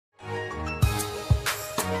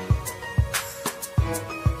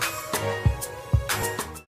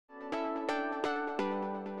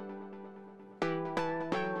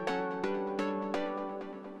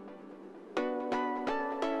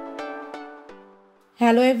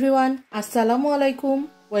Hello everyone, আসসালামু আলাইকুম।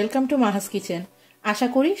 Welcome to মাহাস kitchen. আশা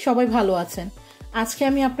করি সবাই ভালো আছেন। আজকে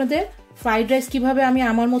আমি আপনাদের ফ্রাইড রাইস কিভাবে আমি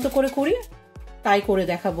আমার মতো করে করি তাই করে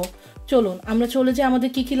দেখাবো। চলুন আমরা চলে যাই আমাদের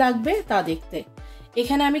কি কি লাগবে তা দেখতে।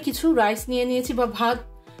 এখানে আমি কিছু রাইস নিয়ে নিয়েছি বা ভাত,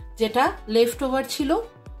 যেটা লেফট ওভার ছিল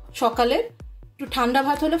সকালের। একটু ঠান্ডা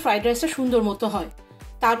ভাত হলে ফ্রাইড রাইসটা সুন্দর মতো হয়।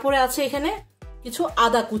 তারপরে আছে এখানে কিছু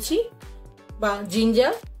আদা কুচি বা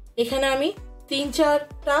জিঞ্জার। এখানে আমি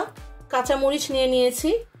 3-4টা কাঁচামরিচ নিয়ে নিয়েছি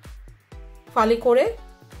ফালি করে।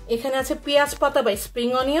 এখানে আছে পেঁয়াজ পাতা বা স্প্রিং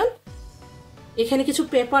অনিয়ন। এখানে কিছু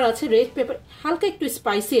পেপার আছে, রেড পেপার, হালকা একটু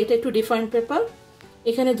স্পাইসি, এটা একটু ডিফারেন্ট পেপার।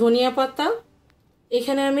 এখানে ধনিয়া পাতা।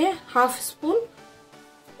 এখানে আমি হাফ স্পুন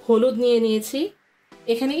হলুদ নিয়ে নিয়েছি।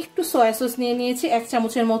 এখানে একটু সয়া সস নিয়ে নিয়েছি 1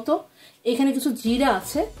 চামচের মতো। এখানে কিছু জিরা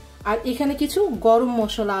আছে আর এখানে কিছু গরম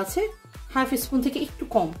মশলা আছে হাফ স্পুন থেকে একটু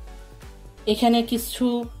কম। এখানে কিছু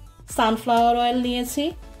সানফ্লাওয়ার অয়েল নিয়েছি,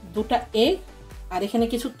 2টা এগ, আর এখানে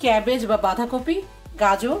কিছু ক্যাবেজ বা বাঁধাকপি,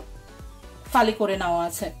 গাজর ফালি করে নেওয়া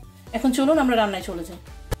আছে। এখন চলুন আমরা রান্নায় চলে যাই।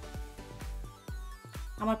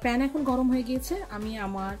 আমার প্যান এখন গরম হয়ে গিয়েছে। আমি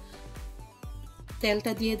আমার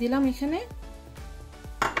তেলটা দিয়ে দিলাম এখানে।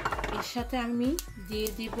 এর সাথে আমি দিয়ে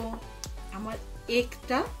দিব আমার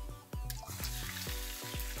এগটা।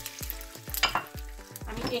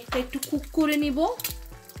 আমি এগটা একটু কুক করে নিব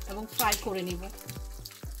এবং ফ্রাই করে নিব।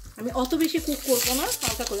 আমি অত বেশি কুক করব না,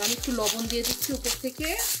 হালকা করে। আমি একটু লবণ দিয়ে দিচ্ছি উপর থেকে।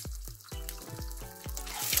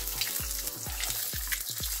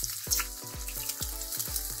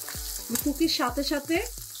 কুকির সাথে সাথে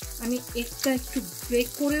আমি একটা একটু ব্রেক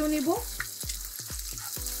করেও নেব।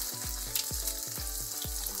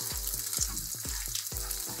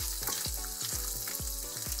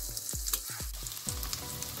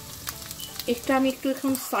 একটা আমি একটু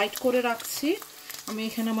এখন সাইড করে রাখছি। আমি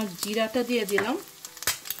এখানে আমার জিরাটা দিয়ে দিলাম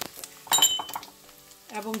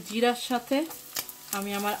এবং জিরার সাথে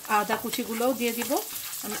আমি আমার আদা কুচিগুলোও দিয়ে দিব।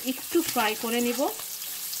 আমি একটু ফ্রাই করে নিব।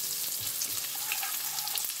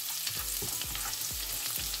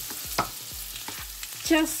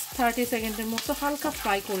 জাস্ট 30 সেকেন্ডের মতো হালকা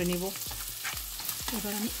ফ্রাই করে নিব।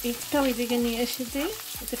 এবার আমি একটা ওইদিকে নিয়ে এসে দিই,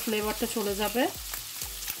 এতে ফ্লেভারটা চলে যাবে।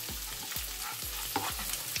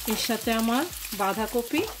 এর সাথে আমার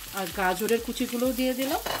বাঁধাকপি আর গাজরের কুচিগুলোও দিয়ে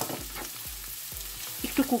দিলাম।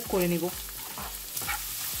 একটু কুক করে নিব।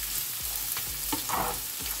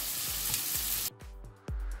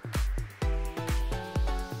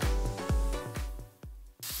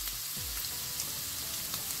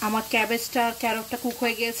 আমার ক্যাবেজটা ক্যারটটা কুক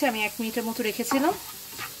হয়ে গিয়েছে। আমি 1 মিনিটের মতো রেখেছিলাম।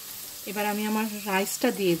 এবার আমি আমার রাইসটা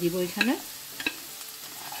দিয়ে দিব এখানে।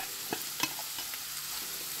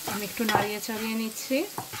 আমি একটু নাড়িয়ে চাড়িয়ে নিচ্ছি।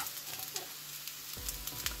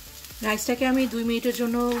 রাইসটাকে আমি 2 মিনিটের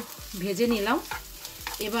জন্য ভেজে নিলাম।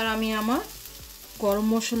 এবার আমি আমার গরম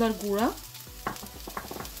মশলার গুঁড়া,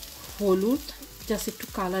 হলুদ জাস্ট একটু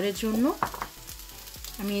কালারের জন্য,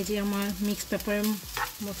 আমি এই যে আমার মিক্স পেপারের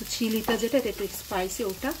মতো চিলিটা, যেটা এটা একটু স্পাইসি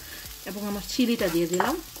ওটা, এবং আমার চিলিটা দিয়ে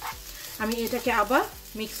দিলাম। আমি এটাকে আবার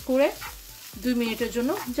মিক্স করে 2 মিনিটের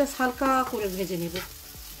জন্য জাস্ট হালকা করে ভেজে নেব।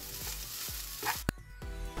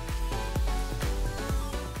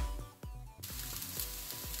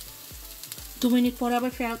 দু মিনিট পরে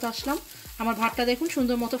আবার ফেরত আসলাম। আমার ভাতটা দেখুন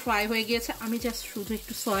সুন্দর মতো ফ্রাই হয়ে গিয়েছে। আমি জাস্ট শুধু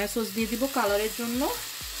একটু সয়া সস দিয়ে দিব কালারের জন্য।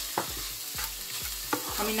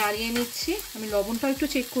 আমি নাড়িয়ে নিচ্ছি। আমি লবণটাও একটু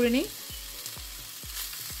চেক করে নিই।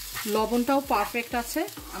 লবণটাও পারফেক্ট আছে।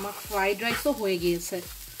 আমার ফ্রাইড রাইসও হয়ে গিয়েছে।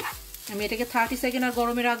 আমি এটাকে 30 সেকেন্ড আর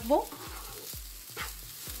গরমে রাখবো।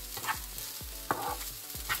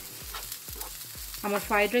 আমার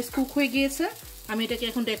ফ্রাইড রাইস কুক হয়ে গিয়েছে। আমি এটাকে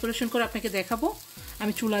এখন ডেকোরেশন করে আপনাকে দেখাবো।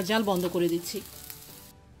 আমি চুলার জাল বন্ধ করে দিচ্ছি।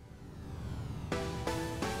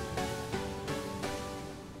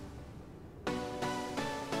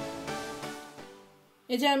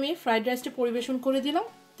 এই যে আমি ফ্রাইড রাইসটা পরিবেশন করে দিলাম।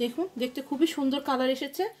 দেখুন দেখতে খুবই সুন্দর কালার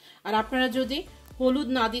এসেছে। আর আপনারা যদি হলুদ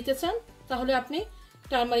না দিতে চান তাহলে আপনি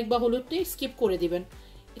টারমারিক বা হলুদটি স্কিপ করে দিবেন।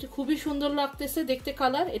 এটা খুবই সুন্দর লাগতেছে দেখতে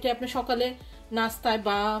কালার। এটা আপনি সকালে নাস্তায়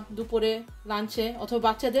বা দুপুরে লাঞ্চে অথবা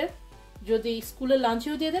বাচ্চাদের যদি স্কুলের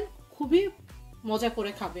লাঞ্চেও দিয়ে দেন, খুবই মজা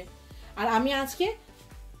করে খাবে। আর আমি আজকে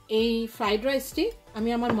এই ফ্রাইড রাইসটি আমি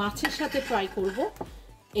আমার মাছের সাথে ট্রাই করব।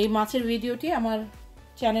 এই মাছের ভিডিওটি আমার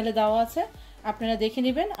চ্যানেলে দেওয়া আছে, আপনারা দেখে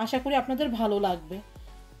নেবেন। আশা করি আপনাদের ভালো লাগবে।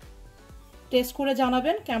 টেস্ট করে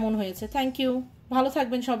জানাবেন কেমন হয়েছে। Thank you. ভালো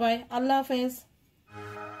থাকবেন সবাই। আল্লাহ হাফেজ।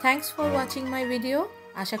 Thanks for watching my video.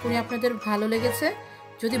 আশা করি আপনাদের ভালো লেগেছে।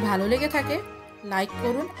 যদি ভালো লেগে থাকে লাইক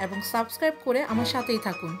করুন এবং সাবস্ক্রাইব করে আমার সাথেই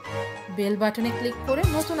থাকুন। বেল বাটনে ক্লিক করে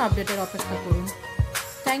নতুন আপডেটের অপেক্ষা করুন।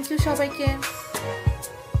 থ্যাংক ইউ সবাইকে।